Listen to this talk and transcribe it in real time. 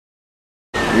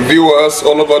Viewers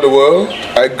all over the world,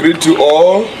 I greet you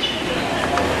all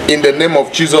in the name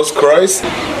of Jesus Christ,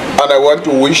 and I want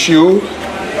to wish you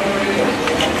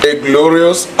a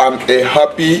glorious and a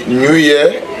happy new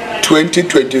year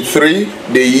 2023,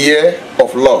 the year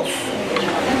of love.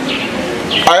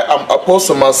 I am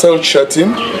Apostle Marcel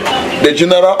Chiatim, the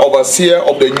General Overseer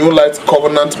of the New Light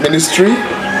Covenant Ministry,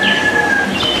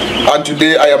 and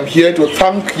today I am here to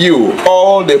thank you,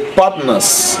 all the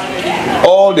partners,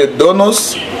 all the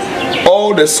donors,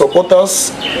 all the supporters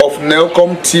of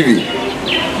NELCOM TV,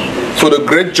 for the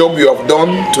great job you have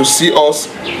done to see us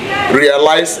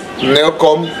realize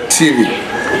NELCOM TV.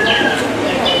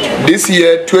 This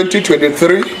year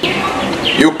 2023,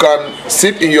 you can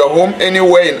sit in your home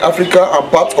anywhere in Africa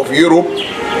and parts of Europe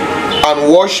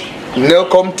and watch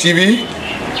NELCOM TV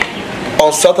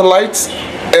on satellite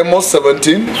MO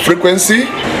 17 frequency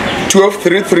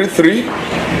 12333,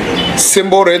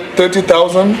 symbol rate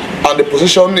 30,000, and the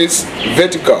position is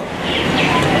vertical.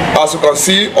 As you can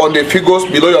see on the figures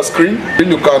below your screen,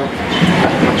 you can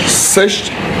search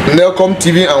NELCOM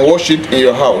TV and watch it in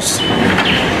your house.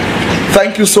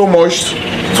 Thank you so much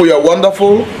for your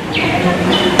wonderful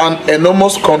and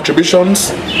enormous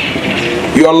contributions,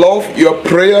 your love, your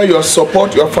prayer, your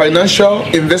support, your financial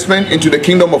investment into the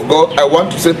kingdom of God. I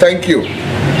want to say thank you.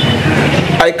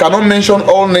 I cannot mention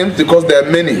all names because there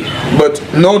are many, but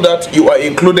know that you are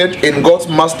included in God's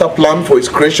master plan for His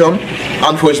creation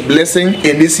and for His blessing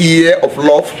in this year of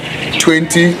love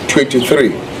 2023.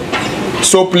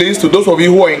 So please, to those of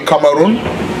you who are in Cameroon,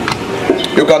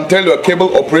 you can tell your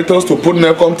cable operators to put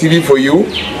NELCOM TV for you.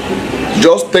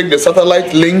 Just take the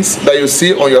satellite links that you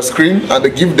see on your screen and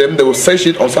they give them, they will search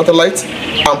it on satellite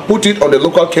and put it on the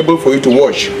local cable for you to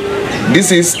watch.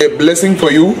 This is a blessing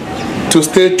for you to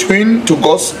stay tuned to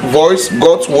God's voice,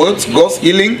 God's words, God's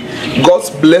healing, God's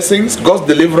blessings, God's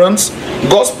deliverance,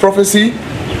 God's prophecy,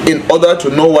 in order to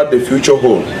know what the future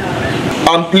holds.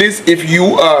 And please, if you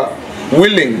are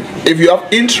willing, if you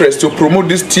have interest to promote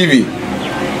this TV,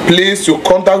 please to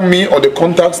contact me on the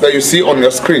contacts that you see on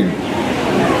your screen.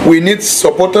 We need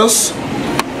supporters.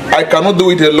 I cannot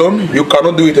do it alone. You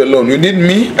cannot do it alone. You need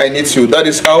me, I need you. That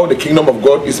is how the kingdom of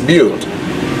God is built.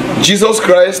 Jesus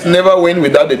Christ never went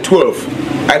without the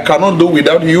 12. I cannot do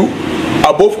without you.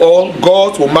 Above all,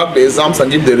 God will mark the exams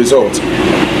and give the result.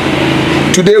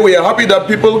 Today we are happy that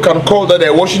people can call that they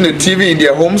are watching the TV in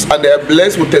their homes and they are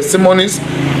blessed with testimonies,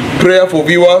 prayer for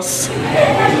viewers.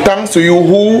 Thanks to you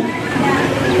who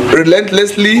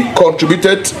relentlessly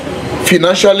contributed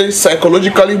financially,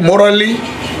 psychologically, morally,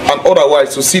 and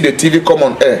otherwise to see the TV come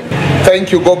on air.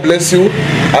 Thank you. God bless you.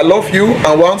 I love you.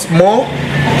 And once more,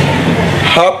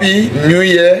 Happy New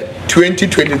Year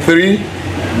 2023,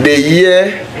 the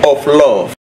year of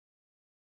love.